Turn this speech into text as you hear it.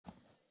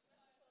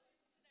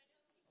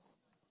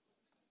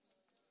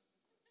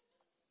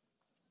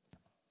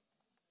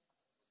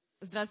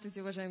Здравствуйте,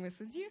 уважаемые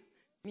судьи.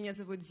 Меня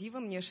зовут Дива,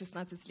 мне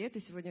 16 лет,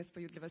 и сегодня я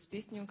спою для вас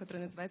песню,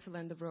 которая называется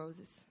Land of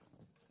Roses.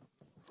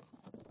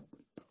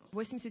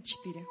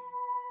 84.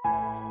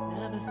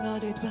 Never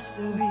thought it was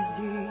so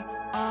easy.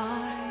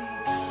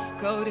 I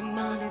coated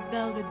my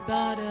velvet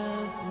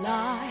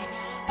butterfly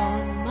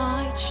on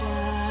my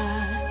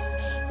chest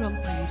from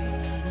pretty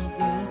land of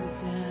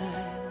roses.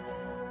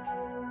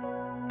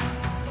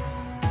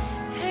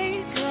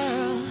 Hey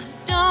girl,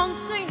 don't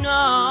say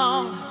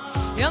no.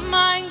 Your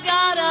mind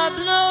gotta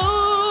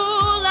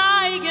blow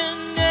like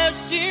an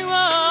ashy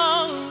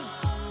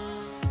rose.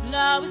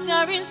 Flowers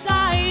are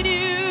inside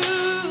you.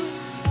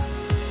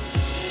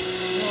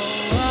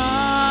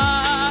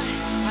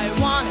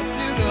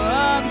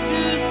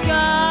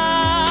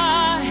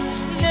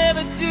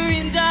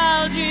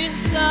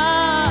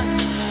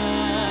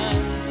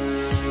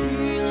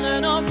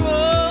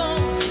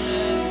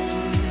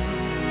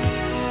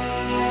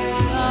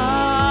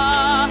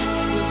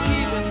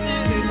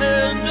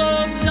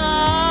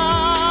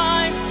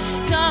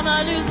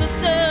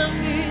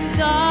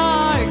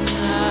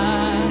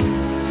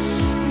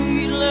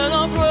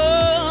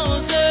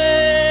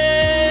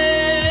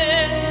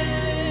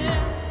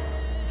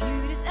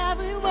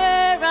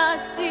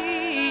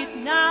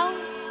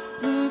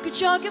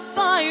 Chuck a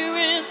fire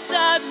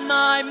inside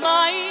my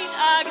mind.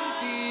 I can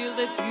feel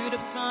the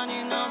tulips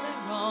running on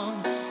their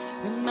own.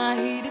 From my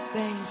heated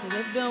veins, I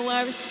live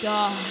nowhere to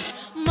start.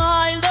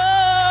 My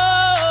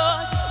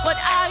Lord, what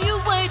are you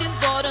waiting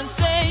for? Don't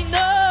say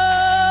no.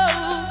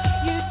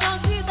 You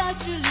don't see that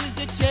you lose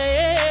your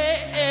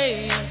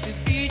chance to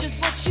be just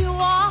what you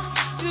are,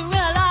 to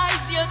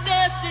realize your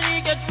destiny,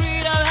 get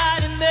rid of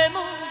hiding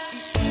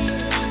memories.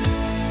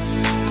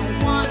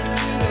 I want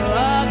to go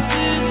up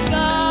to the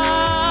sky.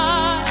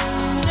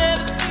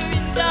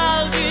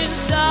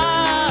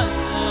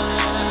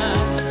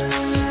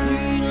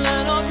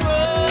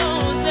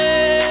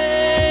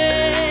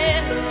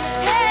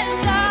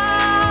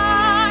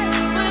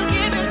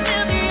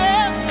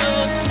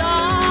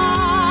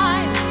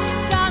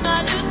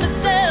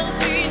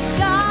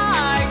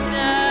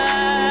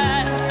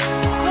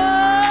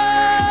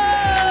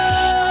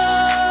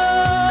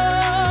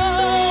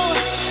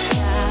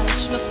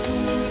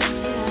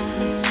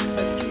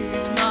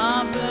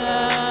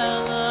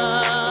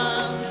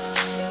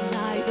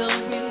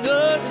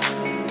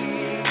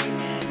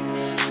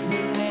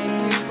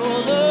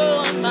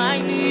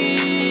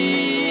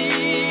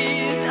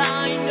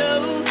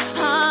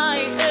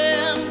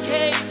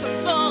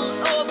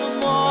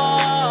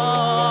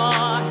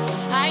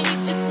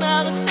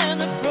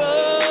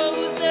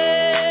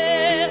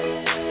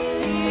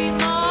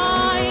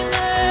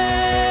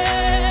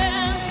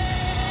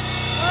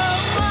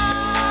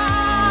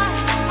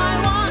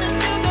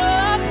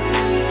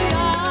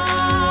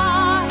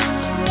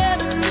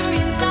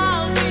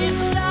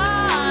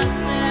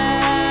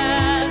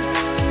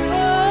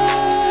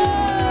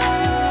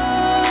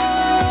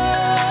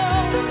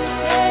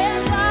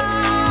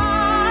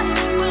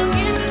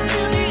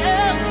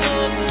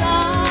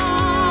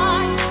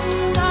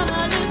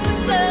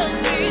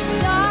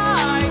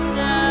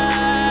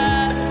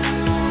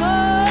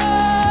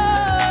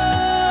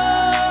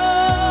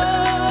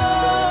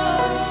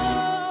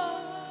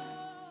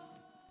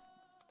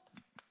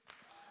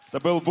 Это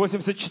был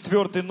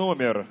 84-й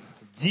номер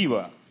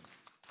 «Дива».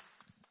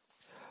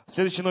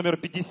 Следующий номер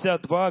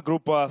 52,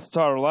 группа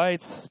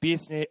Starlights с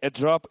песней «A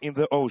Drop in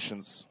the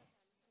Oceans».